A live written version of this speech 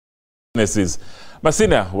businesses.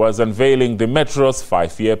 Masina was unveiling the metro's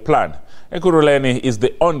 5-year plan. Ekurhuleni is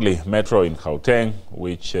the only metro in Gauteng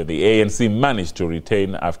which the ANC managed to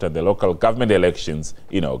retain after the local government elections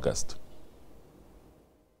in August.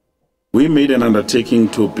 We made an undertaking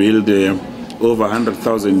to build over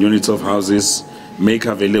 100,000 units of houses, make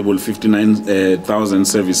available 59,000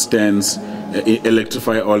 service stands,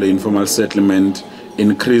 electrify all the informal settlement,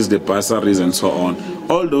 increase the bursaries and so on.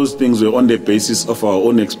 All those things were on the basis of our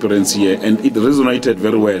own experience here, and it resonated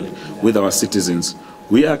very well with our citizens.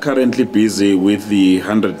 We are currently busy with the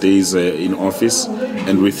 100 days in office,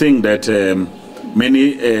 and we think that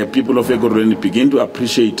many people of Ekurhuleni begin to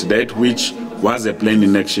appreciate that which was a plan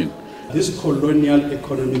in action. This colonial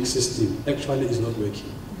economic system actually is not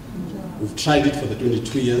working. We've tried it for the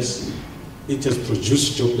 22 years. It has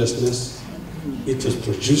produced joblessness. It has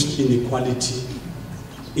produced inequality.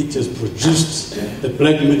 It has produced the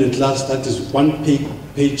black middle class that is one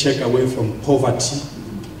paycheck away from poverty.